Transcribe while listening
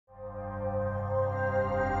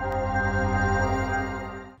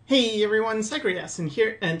Hey everyone, Sycra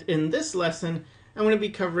here, and in this lesson I'm going to be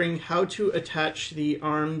covering how to attach the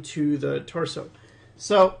arm to the torso.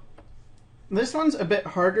 So this one's a bit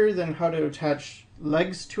harder than how to attach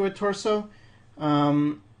legs to a torso,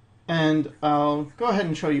 and I'll go ahead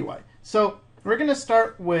and show you why. So we're going to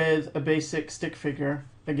start with a basic stick figure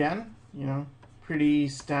again, pretty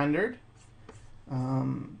standard.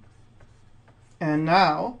 And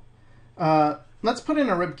now let's put in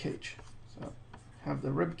a rib cage. So have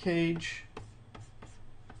the rib cage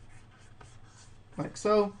like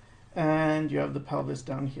so, and you have the pelvis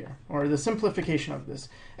down here, or the simplification of this.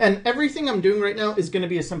 And everything I'm doing right now is going to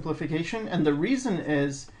be a simplification, and the reason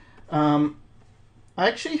is I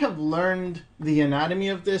actually have learned the anatomy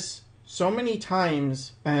of this so many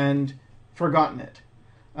times and forgotten it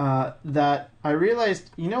that I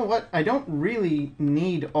realized, you know what, I don't really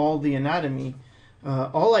need all the anatomy.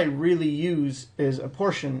 All I really use is a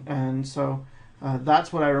portion, and so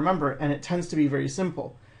that's what I remember, and it tends to be very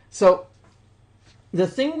simple. So the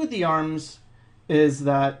thing with the arms is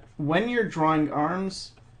that when you're drawing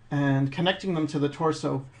arms and connecting them to the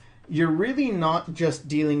torso, you're really not just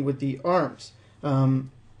dealing with the arms. So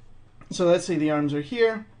let's say the arms are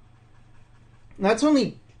here. That's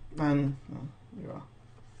only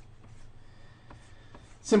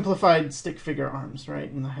simplified stick figure arms, right?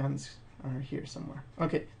 And the hands are here somewhere.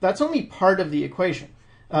 Okay, that's only part of the equation.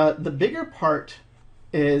 The bigger part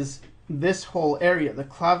is this whole area, the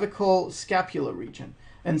clavicle scapula region.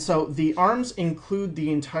 And so the arms include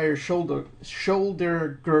the entire shoulder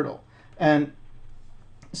girdle. And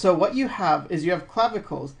so what you have is you have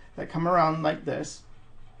clavicles that come around like this.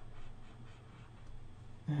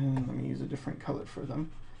 And let me use a different color for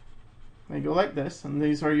them. They go like this, and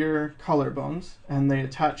these are your collarbones, and they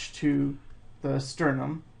attach to the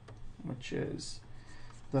sternum, which is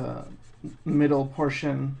the middle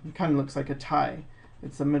portion. It kind of looks like a tie.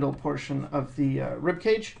 It's the middle portion of the rib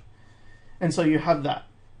cage. And so you have that.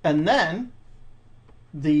 And then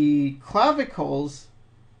the clavicles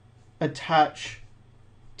attach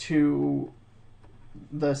to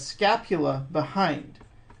the scapula behind.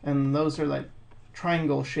 And those are like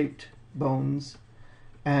triangle-shaped bones.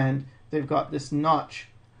 And they've got this notch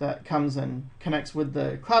that comes and connects with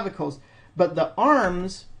the clavicles. But the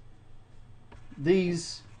arms,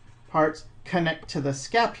 these parts, connect to the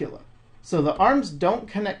scapula. So the arms don't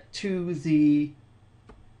connect to the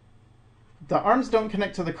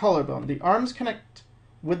collarbone. The arms connect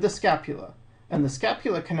with the scapula, and the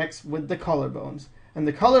scapula connects with the collarbones, and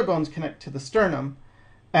the collarbones connect to the sternum,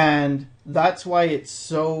 and that's why it's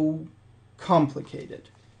so complicated.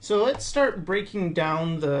 So let's start breaking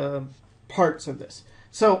down the parts of this.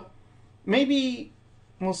 So maybe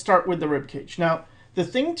we'll start with the rib cage. Now, the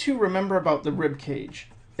thing to remember about the rib cage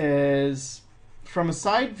is from a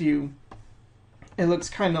side view, it looks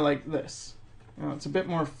kind of like this. It's a bit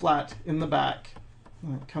more flat in the back,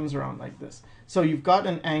 and it comes around like this. So you've got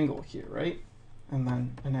an angle here, right? And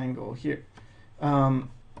then an angle here. And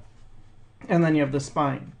then you have the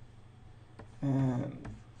spine. And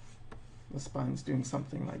the spine's doing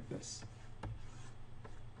something like this.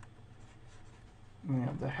 And we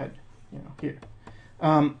have the head, here.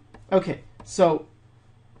 Okay, so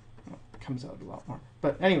it comes out a lot more.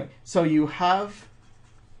 But anyway, so you have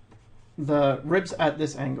the ribs at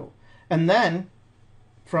this angle. And then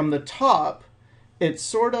from the top, it's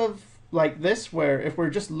sort of like this, where if we're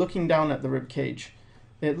just looking down at the rib cage,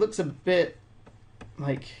 it looks a bit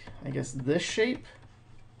like, I guess, this shape,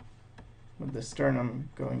 with the sternum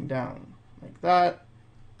going down like that.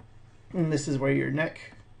 And this is where your neck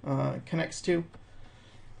connects to.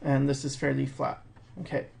 And this is fairly flat.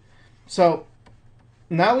 Okay, so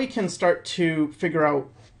now we can start to figure out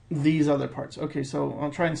these other parts. Okay, so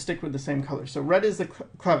I'll try and stick with the same color. So red is the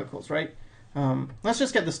clavicles, right? Let's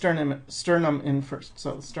just get the sternum in first.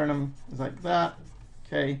 So the sternum is like that,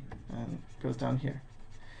 okay, and goes down here.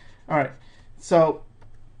 All right, so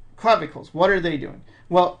clavicles, what are they doing?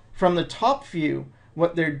 Well, from the top view,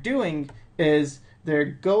 what they're doing is they're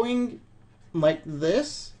going like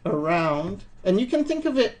this around, and you can think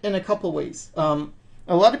of it in a couple ways.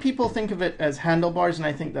 A lot of people think of it as handlebars, and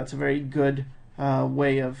I think that's a very good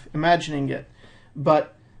way of imagining it.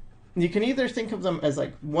 But you can either think of them as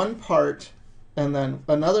like one part, and then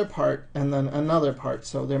another part, and then another part.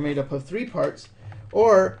 So they're made up of three parts.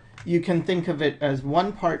 Or you can think of it as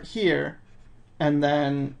one part here, and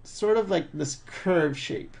then sort of like this curve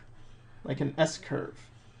shape, like an S curve.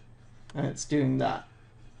 And it's doing that.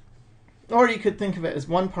 Or you could think of it as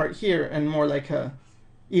one part here, and more like a,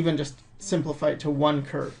 even just simplify it to one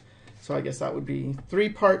curve. So I guess that would be three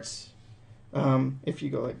parts. If you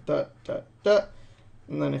go like da, da, da,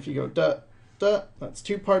 and then if you go da, duh, that's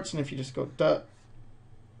 2 parts. And if you just go duh,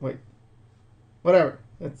 wait, whatever,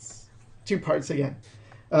 that's 2 parts again.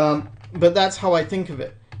 But that's how I think of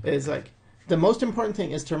it, is like, the most important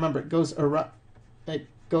thing is to remember it goes around, it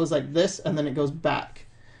goes like this, and then it goes back.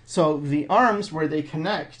 So the arms where they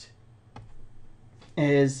connect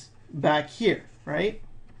is back here, right?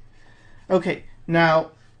 Okay,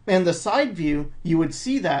 now in the side view, you would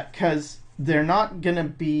see that because they're not going to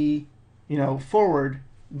be, you know, forward,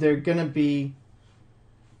 they're going to be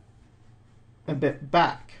a bit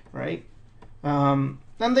back, right? Then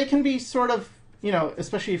they can be sort of, you know,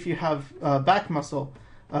 especially if you have back muscle,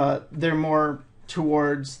 they're more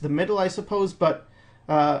towards the middle, I suppose, but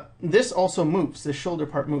this also moves, the shoulder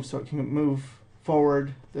part moves, so it can move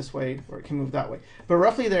forward this way, or it can move that way. But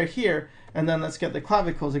roughly they're here, and then let's get the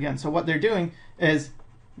clavicles again. So what they're doing is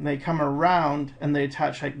they come around and they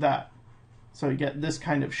attach like that. So you get this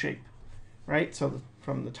kind of shape, right? So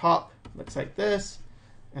from the top, it looks like this,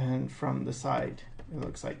 and from the side, it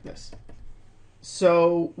looks like this.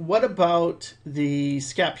 So what about the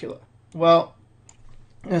scapula? Well,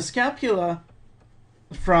 the scapula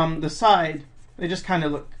from the side, they just kind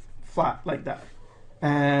of look flat like that.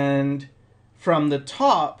 And from the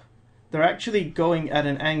top, they're actually going at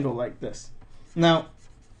an angle like this. Now,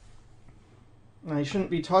 I shouldn't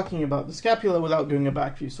be talking about the scapula without doing a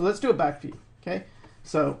back view. So let's do a back view, okay?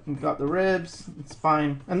 So we've got the ribs, the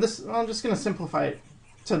spine, and this, I'm just going to simplify it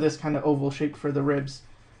to this kind of oval shape for the ribs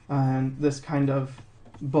and this kind of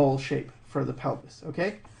bowl shape for the pelvis,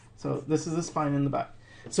 okay? So this is the spine in the back.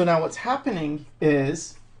 So now what's happening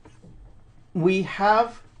is we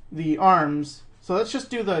have the arms. So let's just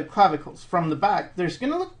do the clavicles. From the back,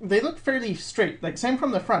 they look fairly straight, like same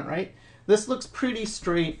from the front, right? This looks pretty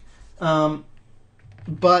straight,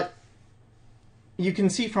 but you can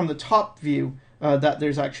see from the top view that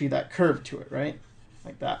there's actually that curve to it, right?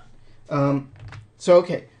 Like that.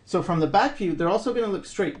 So from the back view, they're also going to look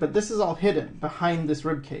straight, but this is all hidden behind this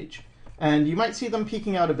rib cage. And you might see them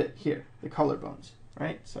peeking out a bit here, the collarbones,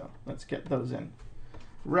 right? So let's get those in.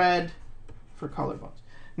 Red for collarbones.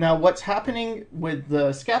 Now, what's happening with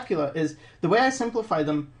the scapula is the way I simplify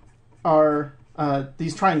them are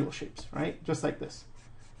these triangle shapes, right? Just like this.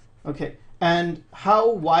 Okay, and how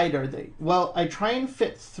wide are they? Well, I try and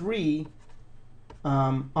fit 3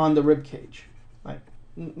 on the rib cage. Like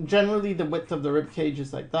generally, the width of the rib cage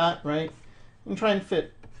is like that, right? And try and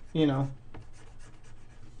fit, you know,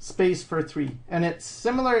 space for 3. And it's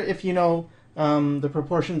similar if you know the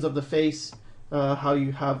proportions of the face. How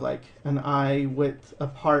you have like an eye width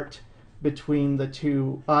apart between the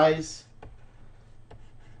 2 eyes.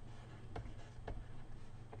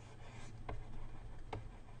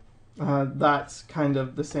 That's kind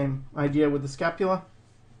of the same idea with the scapula,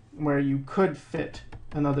 where you could fit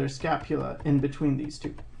another scapula in between these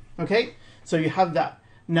 2. Okay, so you have that.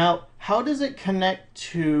 Now, how does it connect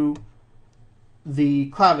to the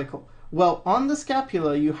clavicle? Well, on the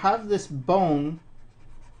scapula, you have this bone,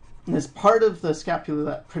 this part of the scapula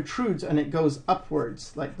that protrudes, and it goes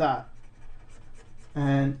upwards like that.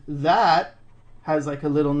 And that has like a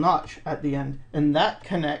little notch at the end, and that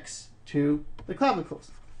connects to the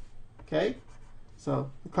clavicles. Okay?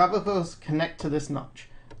 So the clavicles connect to this notch.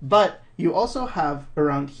 But you also have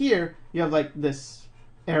around here, you have like this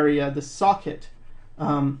area, this socket,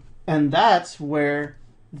 and that's where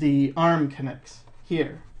the arm connects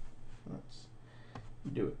here. Let's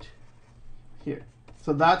do it here.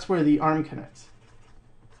 So that's where the arm connects.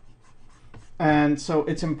 And so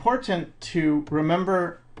it's important to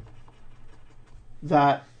remember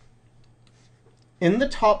that in the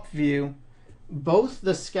top view, both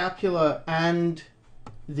the scapula and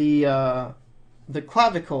the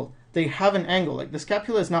clavicle, they have an angle. Like the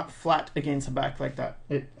scapula is not flat against the back like that.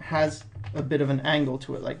 It has a bit of an angle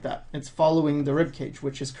to it like that. It's following the rib cage,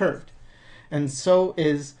 which is curved. And so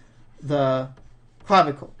is the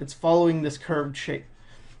clavicle. It's following this curved shape.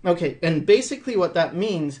 Okay, and basically what that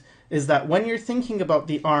means is that when you're thinking about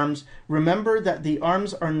the arms, remember that the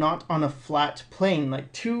arms are not on a flat plane.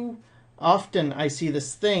 Like too often I see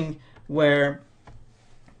this thing where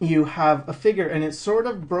you have a figure and it's sort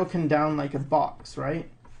of broken down like a box, right?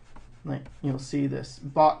 Like you'll see this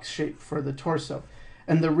box shape for the torso.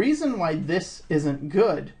 And the reason why this isn't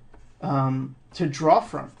good to draw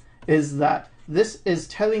from is that this is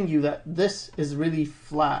telling you that this is really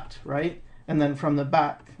flat, right? And then from the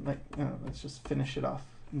back, like, let's just finish it off.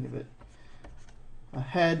 Give it a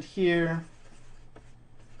head here.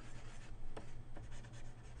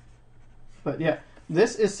 But yeah,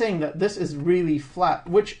 this is saying that this is really flat,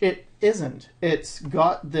 which it isn't. It's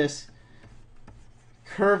got this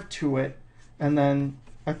curve to it, and then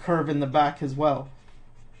a curve in the back as well.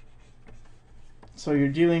 So you're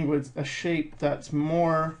dealing with a shape that's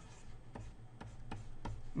more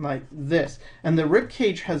like this. And the rib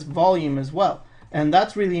cage has volume as well. And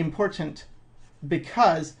that's really important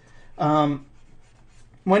because when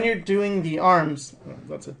you're doing the arms, oh,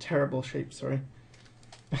 that's a terrible shape, sorry.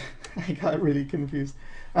 I got really confused.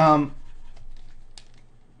 Okay,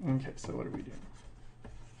 so what are we doing?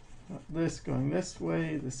 This going this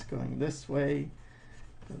way, this going this way,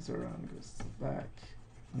 goes around, goes to the back,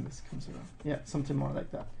 and this comes around. Yeah, something more like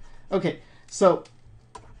that. Okay, so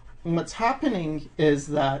what's happening is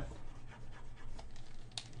that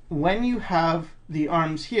when you have the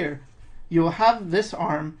arms here, you'll have this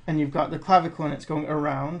arm, and you've got the clavicle, and it's going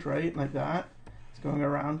around, right, like that. It's going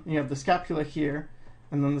around. And you have the scapula here,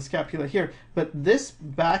 and then the scapula here. But this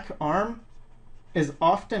back arm is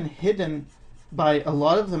often hidden by a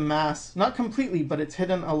lot of the mass, not completely, but it's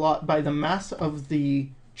hidden a lot by the mass of the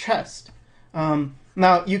chest.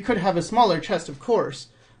 Now, you could have a smaller chest, of course,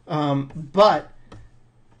 but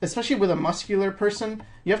especially with a muscular person,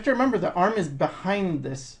 you have to remember the arm is behind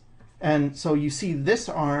this. And so you see this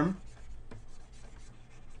arm,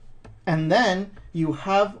 and then you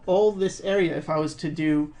have all this area. If I was to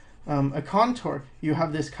do a contour, you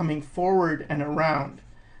have this coming forward and around.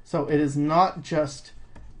 So it is not just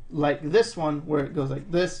like this one where it goes like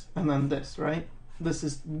this and then this, right? This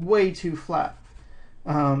is way too flat.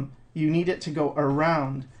 You need it to go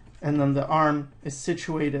around, and then the arm is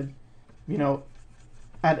situated, you know,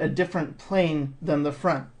 at a different plane than the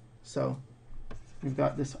front. So you've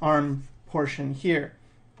got this arm portion here,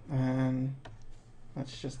 and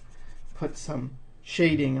let's just put some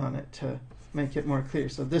shading on it to make it more clear.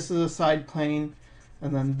 So this is a side plane,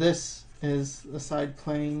 and then this is the side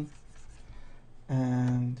plane,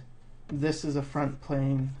 and this is a front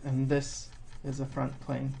plane, and this is a front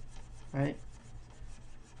plane, right?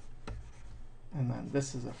 And then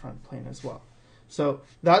this is a front plane as well. So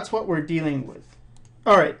that's what we're dealing with.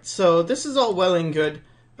 All right, so this is all well and good,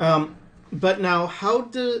 but now how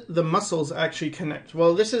do the muscles actually connect?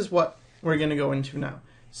 Well, this is what we're going to go into now.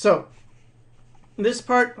 So this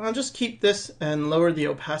part, I'll just keep this and lower the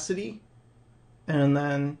opacity, and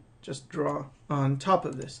then just draw on top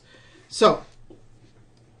of this. So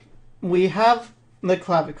we have the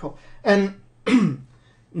clavicle, and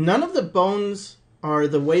none of the bones are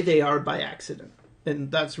the way they are by accident,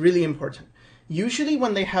 and that's really important. Usually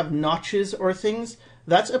when they have notches or things,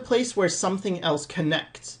 that's a place where something else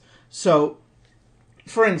connects. So,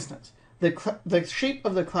 for instance, the shape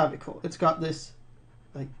of the clavicle, it's got this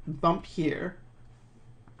like bump here,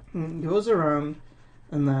 and it goes around,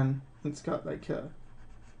 and then it's got like a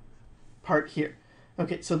part here.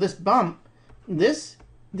 Okay, so this bump, these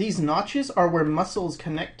notches are where muscles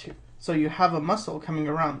connect to. So you have a muscle coming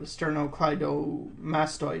around, the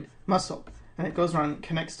sternocleidomastoid muscle, and it goes around and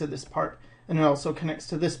connects to this part, and it also connects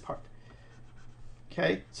to this part.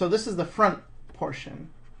 Okay, so this is the front portion,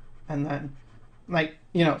 and then, like,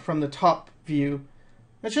 you know, from the top view,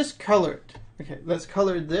 let's just color it. Okay, let's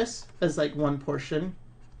color this as like one portion,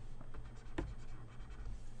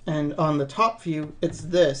 and on the top view, it's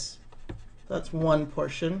this. That's one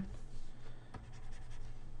portion,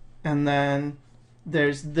 and then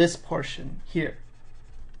there's this portion here,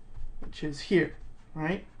 which is here,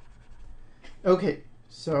 right? Okay,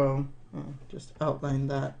 so I'll just outline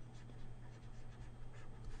that.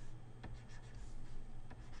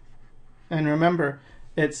 And remember,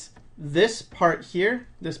 it's this part here,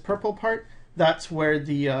 this purple part, that's where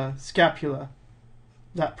the scapula,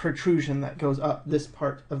 that protrusion that goes up, this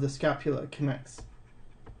part of the scapula connects.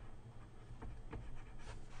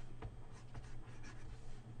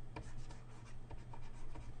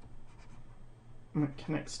 And it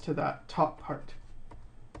connects to that top part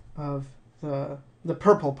of the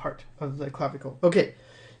purple part of the clavicle. Okay,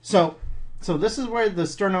 so this is where the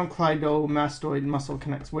sternocleidomastoid muscle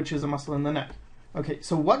connects, which is a muscle in the neck. Okay,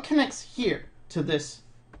 so what connects here to this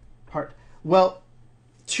part? Well,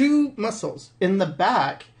 two muscles. In the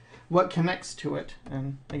back, what connects to it,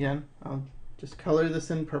 and again, I'll just color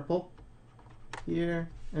this in purple, here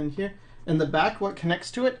and here. In the back, what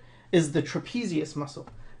connects to it is the trapezius muscle.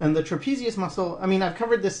 And the trapezius muscle, I mean, I've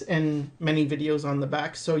covered this in many videos on the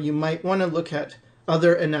back, so you might want to look at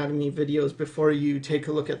other anatomy videos before you take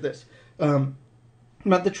a look at this. But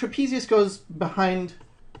the trapezius goes behind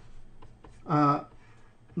the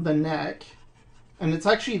neck, and it's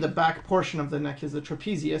actually the back portion of the neck is the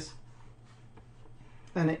trapezius,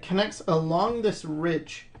 and it connects along this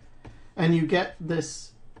ridge, and you get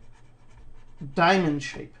this diamond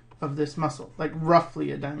shape of this muscle, like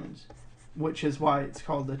roughly a diamond, which is why it's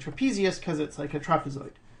called the trapezius, because it's like a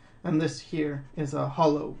trapezoid. And this here is a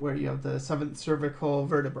hollow where you have the 7th cervical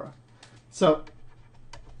vertebra. So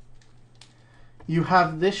you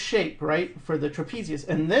have this shape, right, for the trapezius,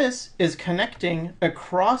 and this is connecting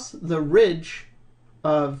across the ridge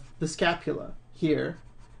of the scapula here,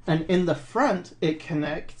 and in the front it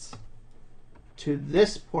connects to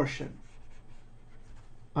this portion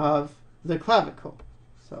of the clavicle.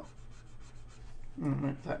 So I'm gonna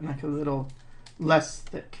make that neck a little less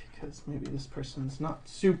thick because maybe this person's not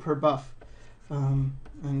super buff,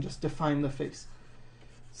 and just define the face.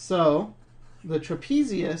 So the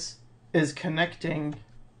trapezius is connecting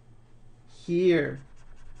here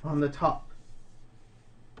on the top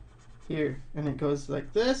here, and it goes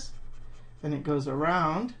like this, and it goes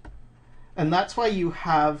around, and that's why you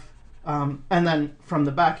have and then from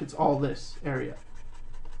the back it's all this area,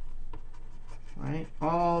 right?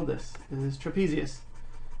 All this is trapezius,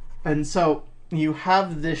 and so you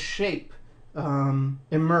have this shape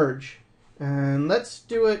emerge. And let's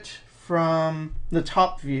do it from the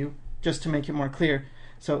top view just to make it more clear.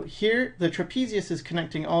 So here the trapezius is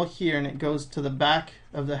connecting all here, and it goes to the back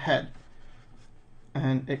of the head,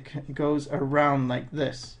 and it goes around like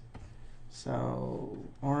this. So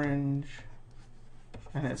orange,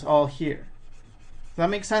 and it's all here. Does that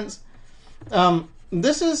make sense?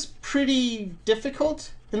 This is pretty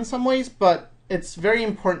difficult in some ways, but it's very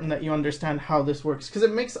important that you understand how this works, because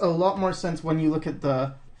it makes a lot more sense when you look at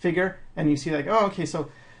the figure and you see like, oh, okay, so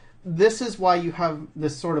this is why you have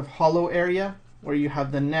this sort of hollow area where you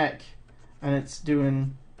have the neck and it's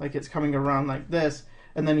doing like it's coming around like this,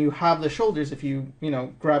 and then you have the shoulders, if you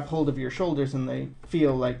grab hold of your shoulders and they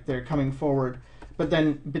feel like they're coming forward, but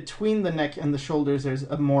then between the neck and the shoulders there's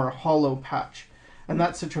a more hollow patch, and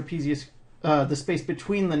that's the trapezius, the space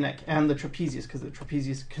between the neck and the trapezius, because the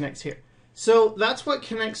trapezius connects here. So that's what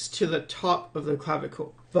connects to the top of the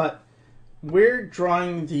clavicle, but we're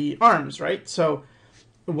drawing the arms, right? So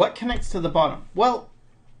what connects to the bottom? Well,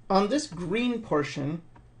 on this green portion,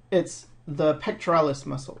 it's the pectoralis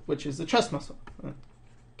muscle, which is the chest muscle. It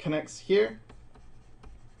connects here,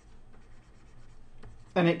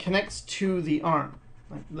 and it connects to the arm.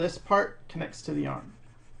 Like this part connects to the arm,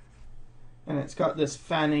 and it's got this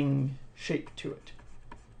fanning shape to it.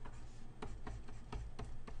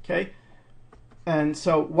 Okay, and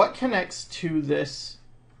so what connects to this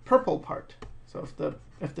purple part? So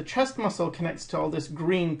if the chest muscle connects to all this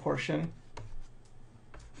green portion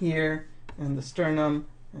here, and the sternum,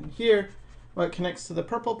 and here, what connects to the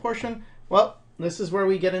purple portion? Well, this is where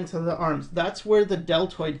we get into the arms. That's where the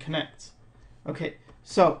deltoid connects. Okay,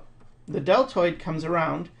 so the deltoid comes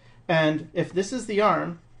around, and if this is the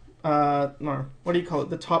arm, or what do you call it?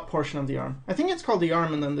 The top portion of the arm. I think it's called the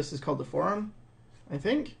arm, and then this is called the forearm, I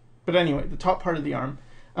think. But anyway, the top part of the arm.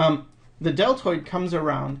 The deltoid comes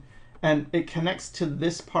around, and it connects to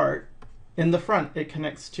this part. In the front, it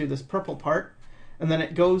connects to this purple part, and then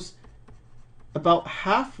it goes about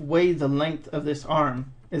halfway the length of this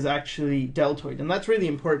arm is actually deltoid, and that's really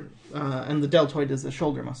important. And the deltoid is the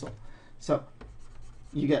shoulder muscle. So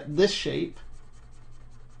you get this shape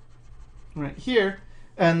right here,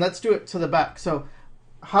 and let's do it to the back. So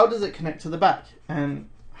how does it connect to the back, and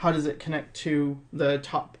how does it connect to the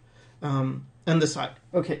top and the side?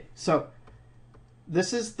 Okay, so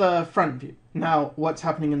this is the front view. Now, what's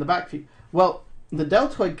happening in the back view? Well, the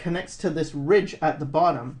deltoid connects to this ridge at the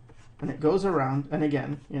bottom, and it goes around, and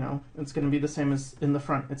again, it's going to be the same as in the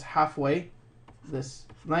front. It's halfway this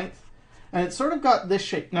length, and it's sort of got this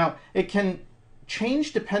shape. Now, it can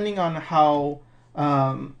change depending on how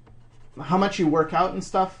much you work out and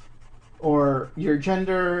stuff, or your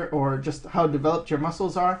gender, or just how developed your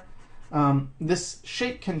muscles are. This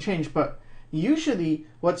shape can change, but usually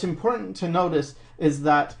what's important to notice is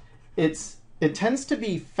that it tends to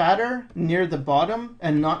be fatter near the bottom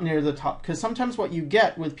and not near the top, because sometimes what you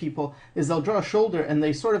get with people is they'll draw a shoulder and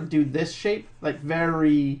they sort of do this shape, like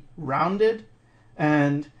very rounded,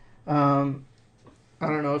 and I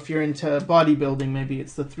don't know if you're into bodybuilding, maybe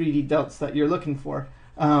it's the 3D delts that you're looking for,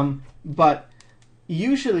 but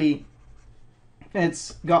usually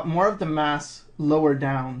it's got more of the mass lower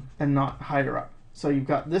down and not higher up. So you've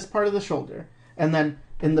got this part of the shoulder, and then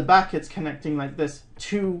in the back it's connecting like this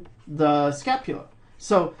to the scapula.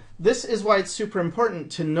 So this is why it's super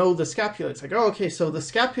important to know the scapula. It's like, oh, okay, so the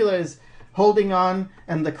scapula is holding on,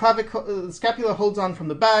 and the scapula holds on from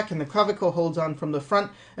the back, and the clavicle holds on from the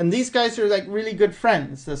front. And these guys are like really good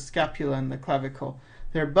friends, the scapula and the clavicle.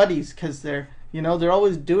 They're buddies because they're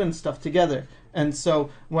always doing stuff together. And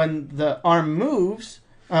so when the arm moves,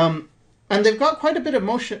 and they've got quite a bit of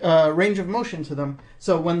motion, range of motion to them.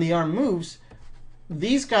 So when the arm moves,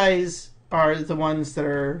 these guys are the ones that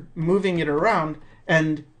are moving it around,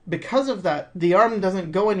 and because of that, the arm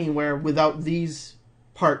doesn't go anywhere without these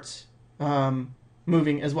parts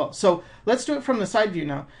moving as well. So let's do it from the side view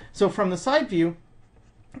now. So from the side view,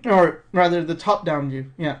 or rather the top-down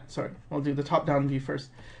view. Yeah, sorry, we'll do the top-down view first.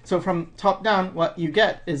 So from top-down, what you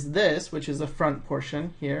get is this, which is the front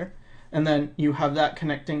portion here, and then you have that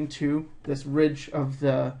connecting to this ridge of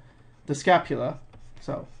the scapula.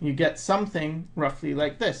 So you get something roughly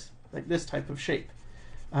like this type of shape.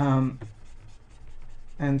 And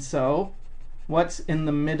so what's in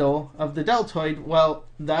the middle of the deltoid? Well,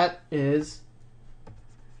 that is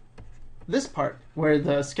this part where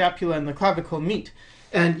the scapula and the clavicle meet.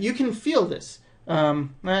 And you can feel this.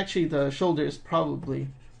 Actually, the shoulder is probably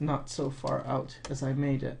not so far out as I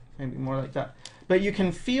made it. Maybe more like that. But you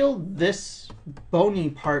can feel this bony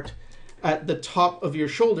part at the top of your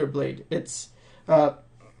shoulder blade. It's,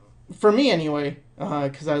 for me anyway,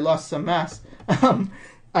 because I lost some mass,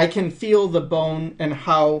 I can feel the bone and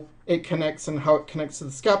how it connects and how it connects to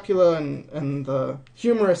the scapula and the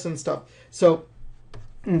humerus and stuff. So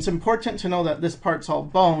it's important to know that this part's all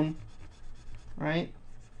bone, right?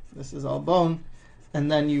 This is all bone.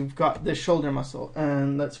 And then you've got this shoulder muscle.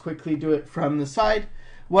 And let's quickly do it from the side.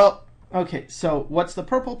 Well, okay, so what's the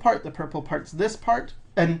purple part? The purple part's this part.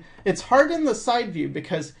 And it's hard in the side view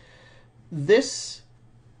because this,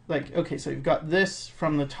 like, okay, so you've got this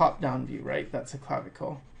from the top-down view, right? That's a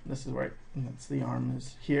clavicle. This is where, that's the arm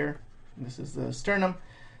is here. This is the sternum.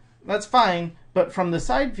 That's fine, but from the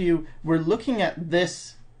side view, we're looking at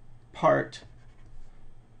this part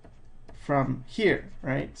from here,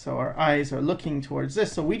 right? So our eyes are looking towards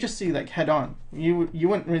this, so we just see like head on. You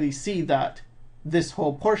wouldn't really see that this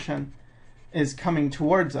whole portion is coming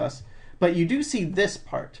towards us, but you do see this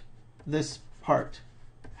part. This part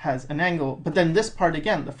has an angle, but then this part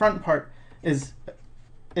again, the front part, it's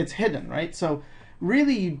hidden, right? So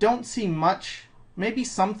really you don't see much, maybe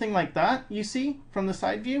something like that you see from the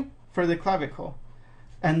side view for the clavicle.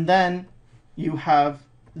 And then you have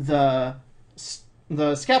the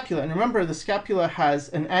scapula, and remember the scapula has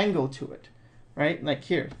an angle to it, right? Like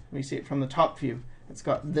here, we see it from the top view. It's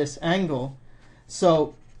got this angle.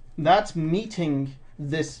 So that's meeting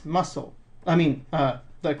this muscle. I mean,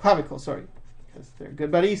 the clavicle, sorry, because they're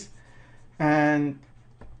good buddies. And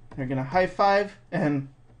you're gonna high five and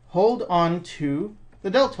hold on to the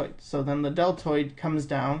deltoid. So then the deltoid comes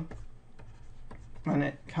down and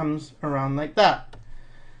it comes around like that.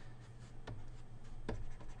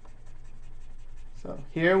 So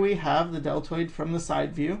here we have the deltoid from the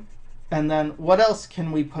side view. And then what else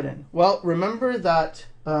can we put in? Well, remember that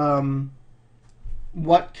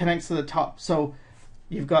what connects to the top. So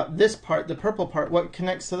you've got this part, the purple part. What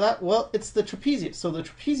connects to that? Well, it's the trapezius. So the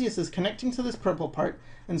trapezius is connecting to this purple part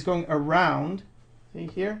and it's going around. See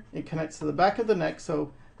here? It connects to the back of the neck.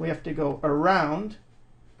 So we have to go around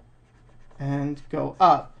and go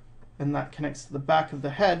up. And that connects to the back of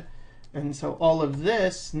the head. And so all of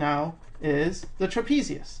this now is the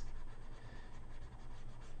trapezius.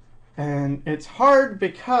 And it's hard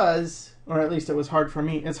because, or at least it was hard for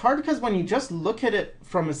me, it's hard because when you just look at it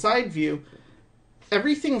from a side view,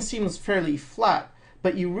 everything seems fairly flat.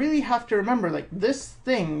 But you really have to remember, like, this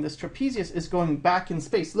thing, this trapezius, is going back in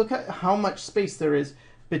space. Look at how much space there is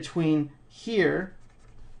between here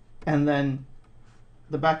and then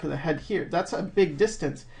the back of the head here. That's a big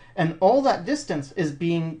distance. And all that distance is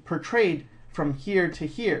being portrayed from here to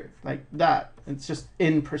here, like that. It's just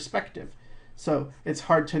in perspective. So it's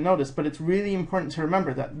hard to notice, but it's really important to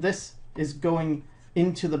remember that this is going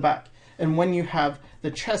into the back. And when you have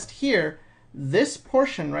the chest here, this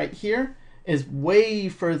portion right here is way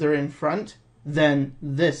further in front than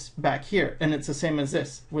this back here. And it's the same as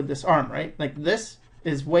this with this arm, right? Like this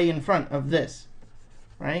is way in front of this,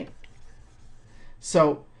 right?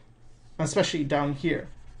 So, especially down here.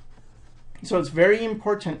 So it's very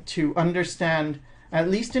important to understand, at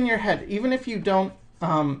least in your head, even if you don't,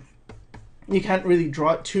 you can't really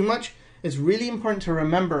draw it too much, it's really important to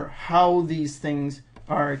remember how these things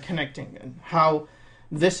are connecting and how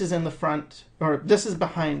this is in the front, or this is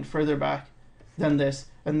behind, further back than this,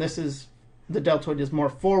 and this is, the deltoid is more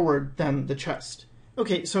forward than the chest.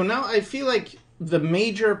 Okay, so now I feel like the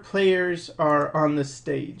major players are on the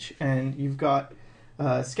stage, and you've got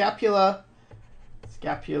scapula,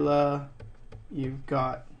 you've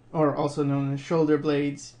got, or also known as shoulder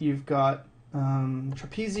blades, you've got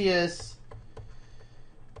trapezius,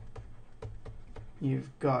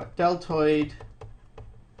 you've got deltoid,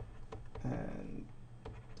 and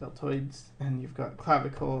deltoids, and you've got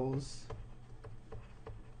clavicles,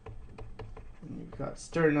 and you've got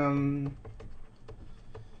sternum,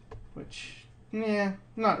 which, yeah,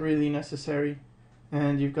 not really necessary,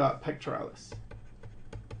 and you've got pectoralis.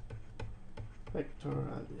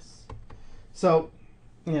 So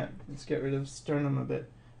Yeah, let's get rid of sternum a bit.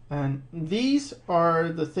 And these are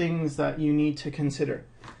the things that you need to consider.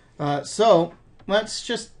 So let's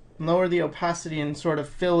just lower the opacity and sort of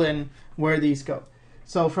fill in where these go.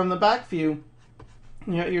 So from the back view,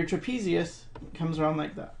 you got your trapezius, comes around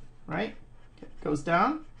like that, right? Okay, goes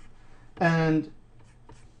down. And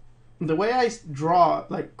the way I draw,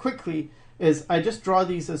 like quickly, is I just draw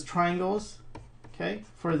these as triangles, okay,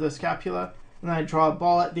 for the scapula. And I draw a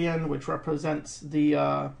ball at the end, which represents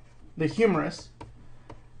the humerus.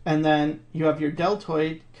 And then you have your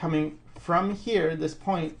deltoid coming from here, this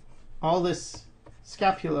point, all this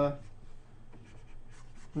scapula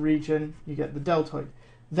region, you get the deltoid.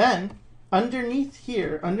 Then, underneath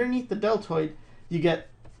here, underneath the deltoid, you get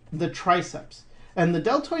the triceps. And the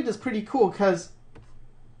deltoid is pretty cool because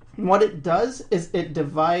what it does is it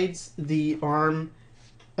divides the arm,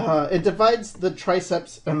 it divides the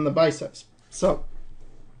triceps and the biceps. So,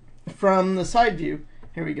 from the side view,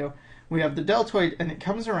 here we go, we have the deltoid and it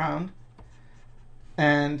comes around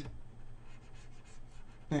and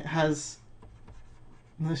it has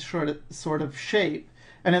this sort of shape,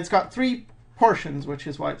 and it's got three portions, which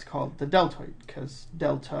is why it's called the deltoid, because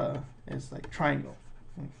delta is like triangle.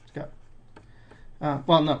 It's got,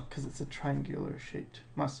 well, no, because it's a triangular shaped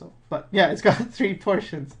muscle, but yeah, it's got three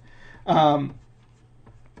portions. And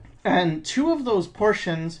two of those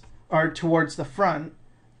portions are towards the front,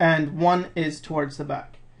 and one is towards the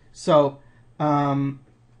back. So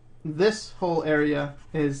this whole area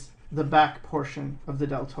is the back portion of the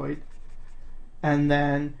deltoid. And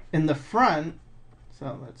then in the front,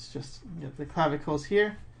 so let's just get the clavicles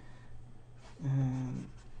here, and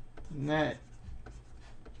the neck,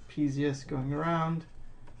 trapezius going around.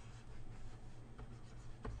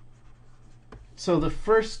 So the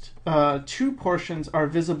first two portions are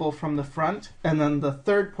visible from the front, and then the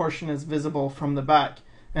third portion is visible from the back,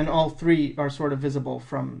 and all three are sort of visible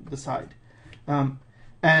from the side.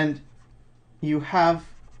 And you have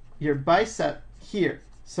your bicep here.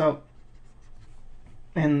 So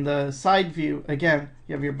in the side view, again,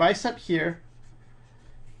 you have your bicep here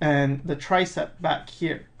and the tricep back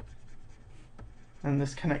here. And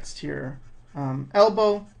this connects to your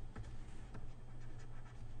elbow.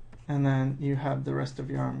 And then you have the rest of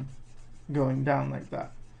your arm going down like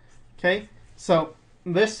that. Okay, so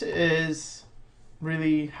this is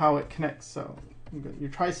really how it connects. So you've got your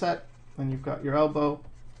tricep, and you've got your elbow.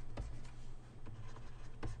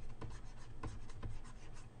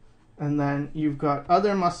 And then you've got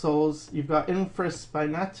other muscles. You've got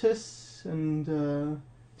infraspinatus and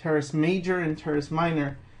teres major and teres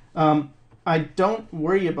minor. I don't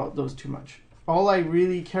worry about those too much. All I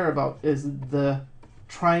really care about is the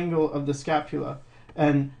triangle of the scapula.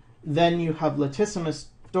 And then you have latissimus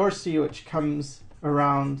dorsi, which comes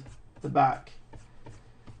around the back.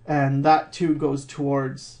 And that too goes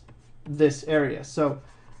towards this area. So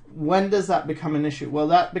when does that become an issue? Well,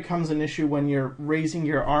 that becomes an issue when you're raising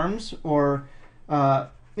your arms, or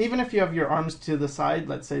even if you have your arms to the side.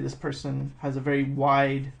 Let's say this person has a very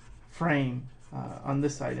wide frame on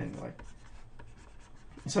this side anyway.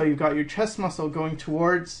 So you've got your chest muscle going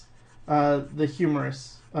towards the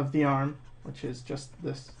humerus of the arm, which is just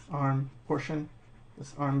this arm portion,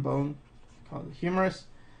 this arm bone called the humerus.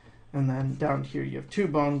 And then down here you have two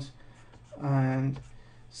bones. And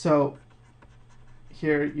so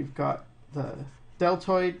here you've got the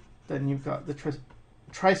deltoid, then you've got the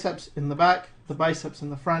triceps in the back, the biceps in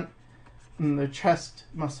the front, and the chest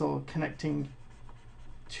muscle connecting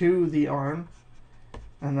to the arm.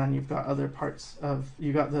 And then you've got other parts of,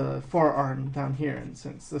 you got the forearm down here. And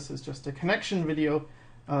since this is just a connection video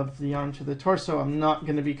of the arm to the torso, I'm not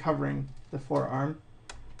going to be covering the forearm,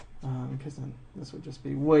 because then this would just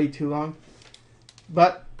be way too long.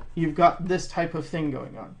 But you've got this type of thing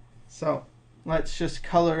going on. So let's just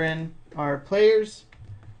color in our players.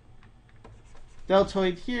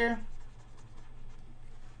 Deltoid here,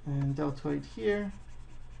 and deltoid here,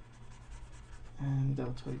 and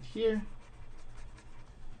deltoid here.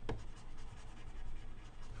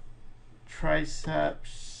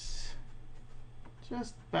 Triceps,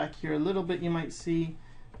 just back here a little bit you might see,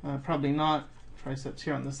 probably not. Triceps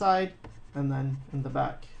here on the side, and then in the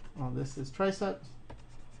back. All this is triceps.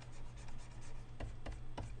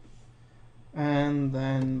 And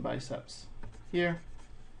then biceps here,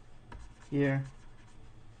 here,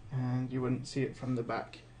 and you wouldn't see it from the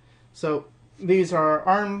back. So these are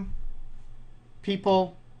arm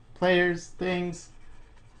people, players, things,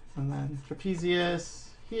 and then trapezius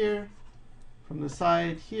here, from the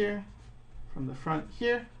side here, from the front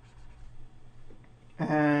here,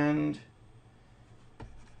 and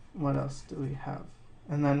what else do we have?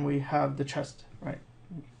 And then we have the chest, right?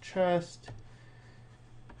 Chest.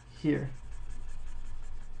 here.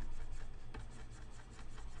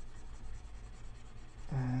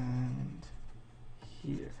 And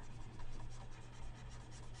here.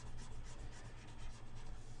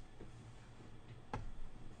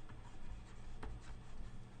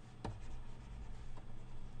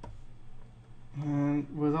 And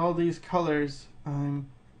with all these colors, I'm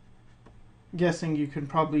guessing you can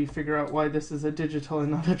probably figure out why this is a digital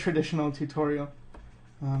and not a traditional tutorial.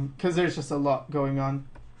 Because there's just a lot going on.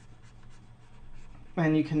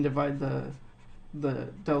 And you can divide the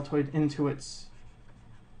deltoid into its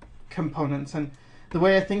components. And the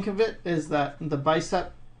way I think of it is that the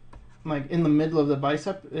bicep, like in the middle of the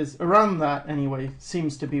bicep, is around that anyway,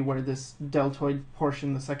 seems to be where this deltoid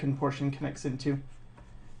portion, the second portion, connects into.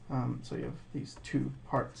 So you have these two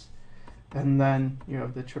parts. And then you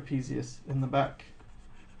have the trapezius in the back.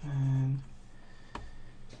 And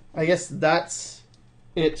I guess that's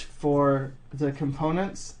it for the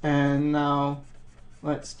components. And now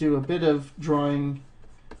let's do a bit of drawing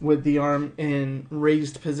with the arm in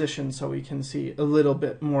raised position so we can see a little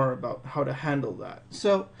bit more about how to handle that.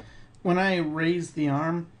 So when I raise the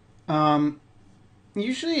arm,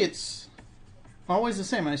 usually it's always the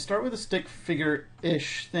same. I start with a stick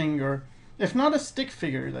figure-ish thing, or if not a stick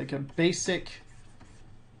figure, like a basic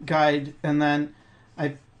guide, and then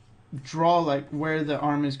I draw like where the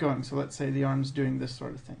arm is going. So let's say the arm's doing this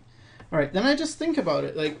sort of thing. All right, then I just think about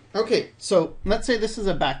it like, okay, so let's say this is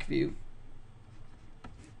a back view.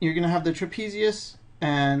 You're going to have the trapezius,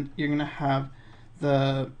 and you're going to have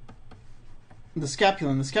the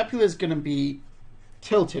scapula, and the scapula is going to be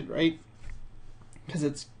tilted, right? Because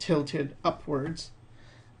it's tilted upwards.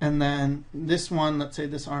 And then this one, let's say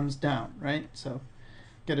this arm's down, right? So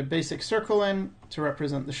get a basic circle in to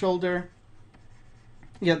represent the shoulder.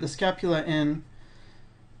 Get the scapula in,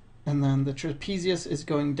 and then the trapezius is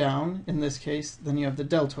going down in this case. Then you have the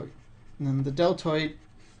deltoid. And then the deltoid,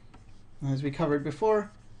 as we covered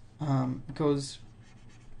before, goes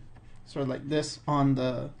sort of like this on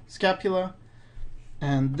the scapula.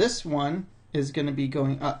 And this one is going to be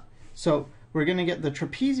going up. So we're going to get the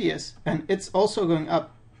trapezius, and it's also going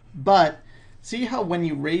up. But see how when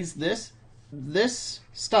you raise this, this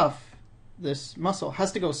stuff, this muscle,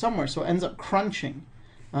 has to go somewhere, so it ends up crunching,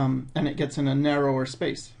 and it gets in a narrower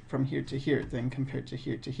space from here to here than compared to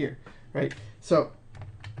here, right? So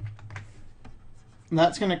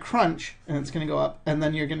that's going to crunch, and it's going to go up, and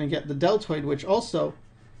then you're going to get the deltoid, which also is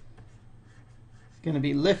going to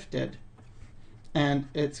be lifted, and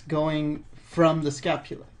it's going from the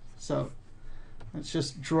scapula. So let's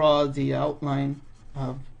just draw the outline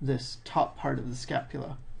of this top part of the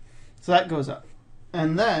scapula. So that goes up.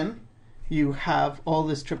 And then you have all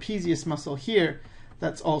this trapezius muscle here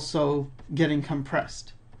that's also getting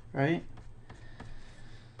compressed, right?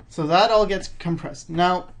 So that all gets compressed.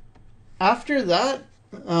 Now, after that,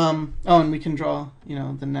 oh, and we can draw, you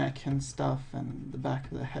know, the neck and stuff and the back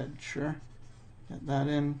of the head, sure. Get that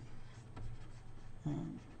in.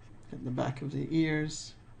 Get the back of the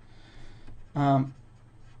ears.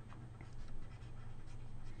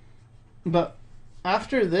 But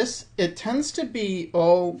after this, it tends to be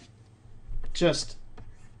all just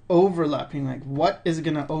overlapping, like what is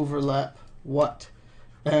going to overlap what.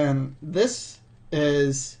 And this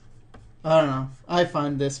is, I don't know, I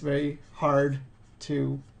find this very hard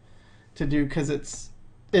to do because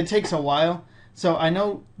it takes a while. So I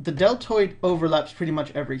know the deltoid overlaps pretty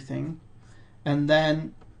much everything. And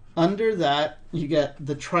then under that, you get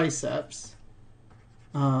the triceps.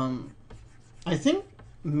 I think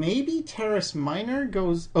maybe teres minor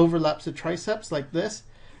overlaps the triceps like this,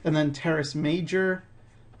 and then teres major,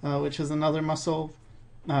 which is another muscle,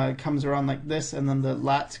 comes around like this, and then the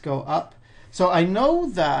lats go up. So I know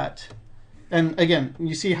that, and again,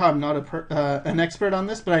 you see how I'm not an expert on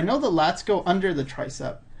this, but I know the lats go under the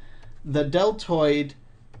tricep. The deltoid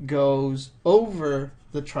goes over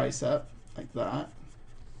the tricep like that,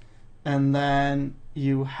 and then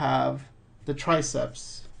you have the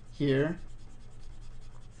triceps here.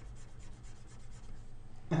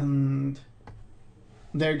 And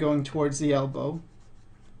they're going towards the elbow.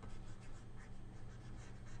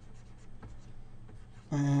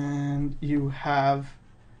 And you have,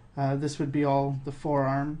 this would be all the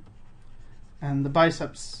forearm. And the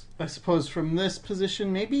biceps, I suppose from this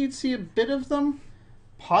position, maybe you'd see a bit of them.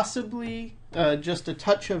 Possibly just a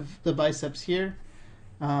touch of the biceps here.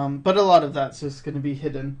 But a lot of that's just going to be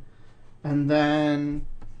hidden. And then,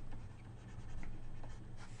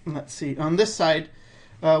 let's see, on this side,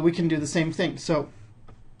 we can do the same thing. So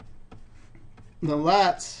the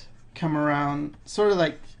lats come around sort of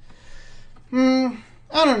like, I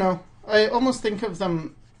don't know. I almost think of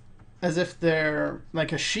them as if they're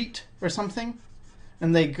like a sheet or something,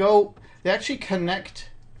 and they actually connect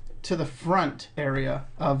to the front area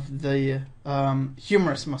of the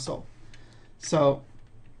humerus muscle. So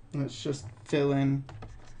let's just fill in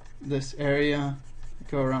this area,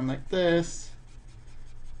 go around like this,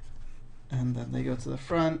 and then they go to the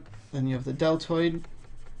front. Then you have the deltoid,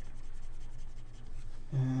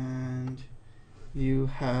 and you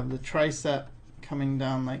have the tricep coming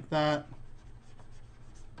down like that.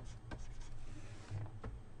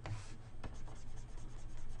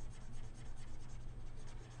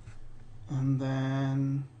 And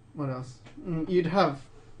then what else? You'd have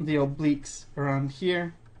the obliques around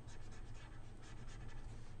here.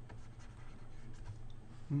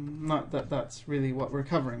 Not that that's really what we're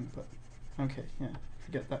covering, but okay, yeah,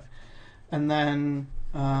 forget that. And then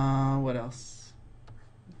what else?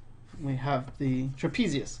 We have the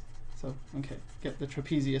trapezius. So okay, get the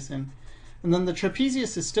trapezius in, and then the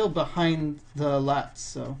trapezius is still behind the lats.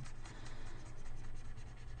 So,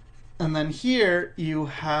 and then here you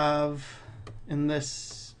have, in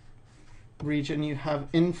this region, you have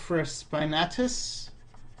infraspinatus,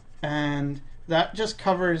 and that just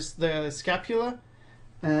covers the scapula.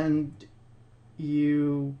 And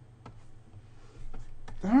I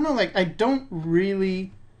don't know, like, I don't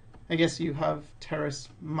really, I guess you have teres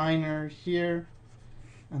minor here,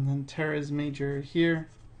 and then teres major here,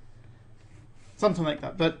 something like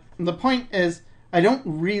that. But the point is, I don't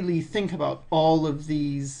really think about all of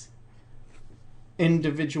these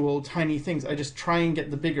individual tiny things. I just try and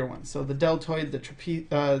get the bigger ones. So the deltoid,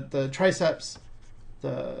 the triceps,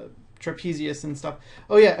 the trapezius and stuff.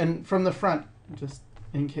 Oh yeah, and from the front, just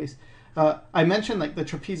in case, I mentioned like the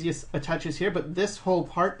trapezius attaches here, but this whole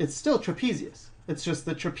part, it's still trapezius. It's just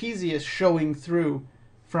the trapezius showing through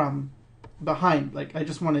from behind. Like, I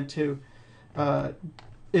just wanted to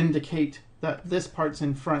indicate that this part's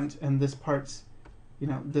in front and this part's,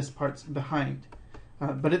 this part's behind.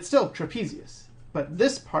 But it's still trapezius. But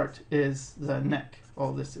this part is the neck.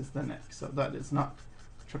 All this is the neck. So that is not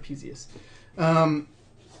trapezius.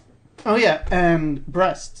 Oh yeah, and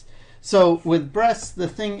breasts. So with breasts, the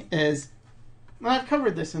thing is, well, I've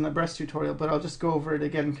covered this in the breast tutorial, but I'll just go over it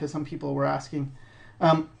again because some people were asking.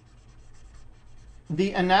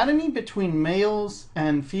 The anatomy between males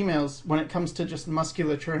and females when it comes to just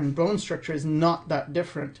musculature and bone structure is not that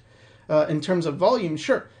different. In terms of volume,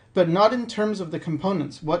 sure, but not in terms of the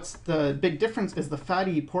components. What's the big difference is the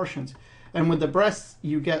fatty portions. And with the breasts,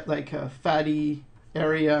 you get like a fatty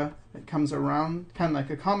area that comes around, kind of like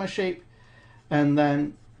a comma shape, and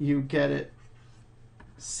then you get it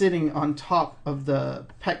sitting on top of the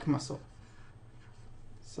pec muscle.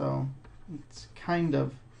 So it's kind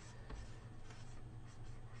of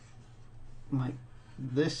like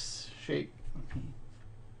this shape.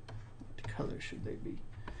 What color should they be?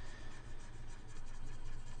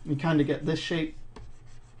 You kind of get this shape,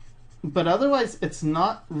 but otherwise it's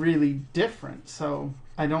not really different. So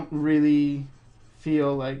I don't really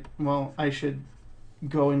feel like, well, I should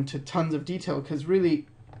go into tons of detail, because really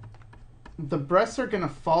the breasts are going to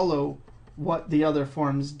follow what the other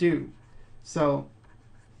forms do. So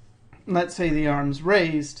let's say the arm's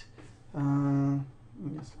raised. I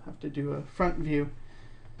just have to do a front view.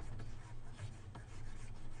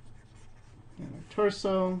 And a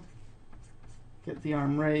torso. Get the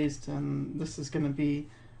arm raised, and this is going to be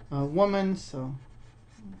a woman, so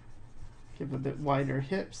give a bit wider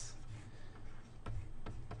hips.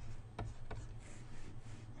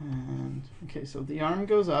 And okay, so the arm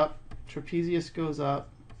goes up, trapezius goes up,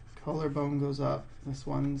 collarbone goes up. This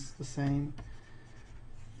one's the same.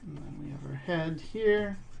 And then we have our head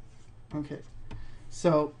here. Okay,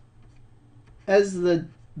 so as the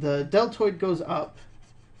deltoid goes up,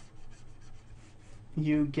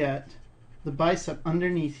 you get the bicep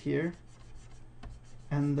underneath here,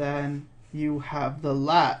 and then you have the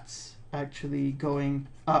lats actually going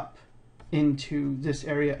up into this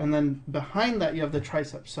area, and then behind that you have the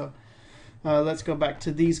triceps. So let's go back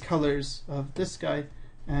to these colors of this guy,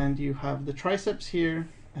 and you have the triceps here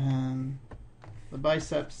and the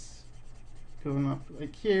biceps going up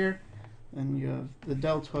like here, and you have the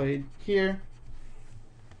deltoid here,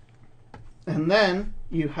 and then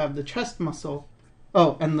you have the chest muscle,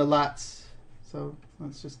 and the lats. So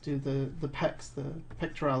let's just do the pecs, the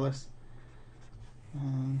pectoralis.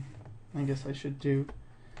 I guess I should do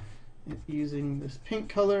it using this pink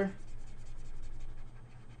color.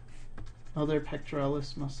 Other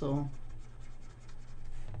pectoralis muscle,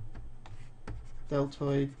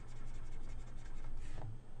 deltoid,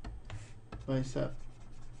 bicep.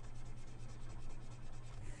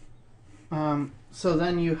 So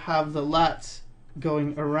then you have the lats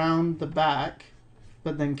going around the back,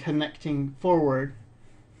 but then connecting forward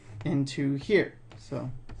into here. So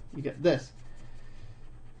you get this.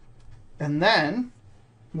 And then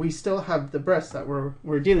we still have the breast that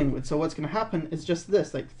we're dealing with. So what's going to happen is just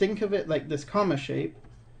this. Like, think of it like this comma shape.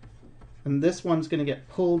 And this one's going to get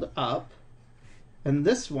pulled up. And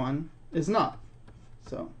this one is not.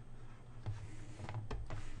 So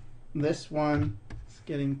this one is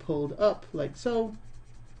getting pulled up like so.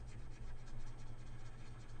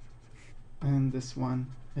 And this one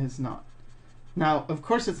is not. Now, of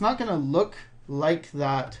course, it's not going to look like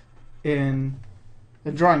that in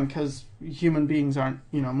a drawing because human beings aren't,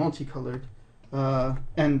 multicolored.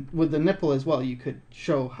 And with the nipple as well, you could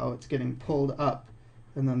show how it's getting pulled up,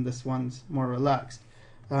 and then this one's more relaxed.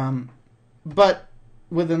 But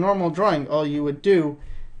with a normal drawing, all you would do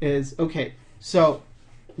is, okay, so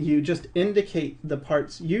you just indicate the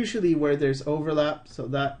parts usually where there's overlap. So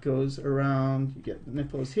that goes around, you get the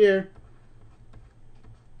nipples here.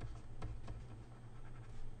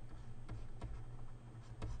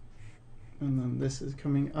 And then this is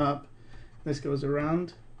coming up, this goes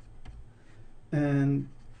around, and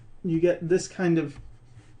you get this kind of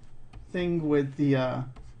thing with the,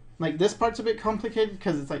 like this part's a bit complicated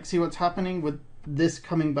because it's like, see what's happening with this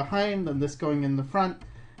coming behind and this going in the front,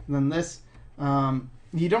 and then this.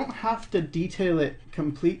 You don't have to detail it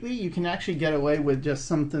completely. You can actually get away with just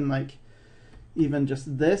something like even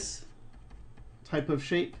just this type of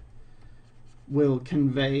shape will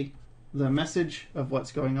convey the message of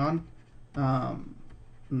what's going on.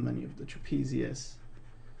 And then you have the trapezius.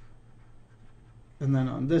 And then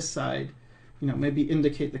on this side, maybe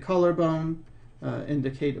indicate the collarbone,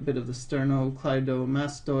 indicate a bit of the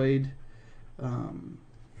sternocleidomastoid,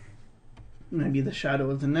 maybe the shadow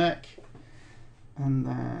of the neck, and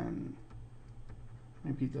then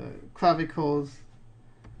maybe the clavicles,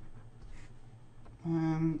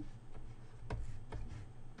 and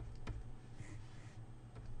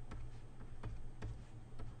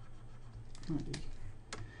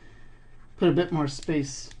put a bit more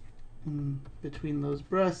space in between those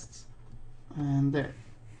breasts and there.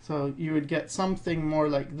 So you would get something more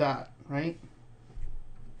like that, right?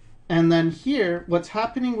 And then here, what's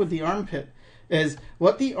happening with the armpit is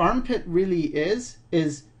what the armpit really is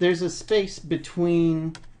there's a space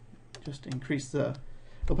between, just increase the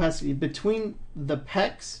opacity, between the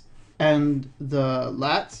pecs and the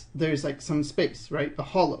lats, there's like some space, right? A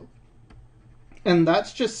hollow. And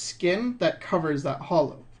that's just skin that covers that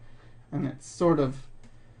hollow. And it's sort of,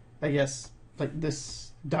 I guess, like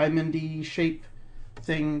this diamond-y shape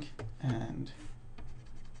thing. And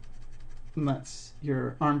that's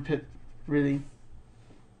your armpit, really.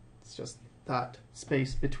 It's just that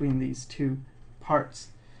space between these two parts.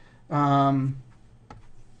 So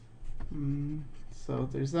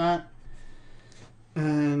there's that.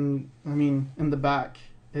 And, I mean, in the back,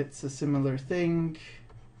 it's a similar thing.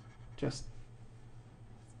 Just,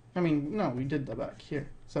 no, we did the back here.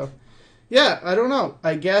 So, yeah, I don't know.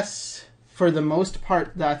 I guess for the most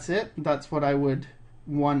part, that's it. That's what I would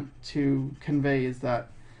want to convey, is that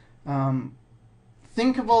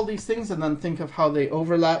think of all these things and then think of how they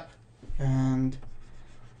overlap, and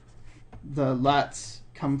the lats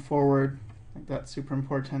come forward. Like, that's super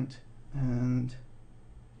important. And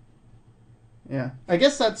yeah, I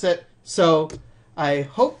guess that's it. So I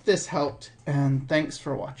hope this helped, and thanks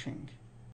for watching.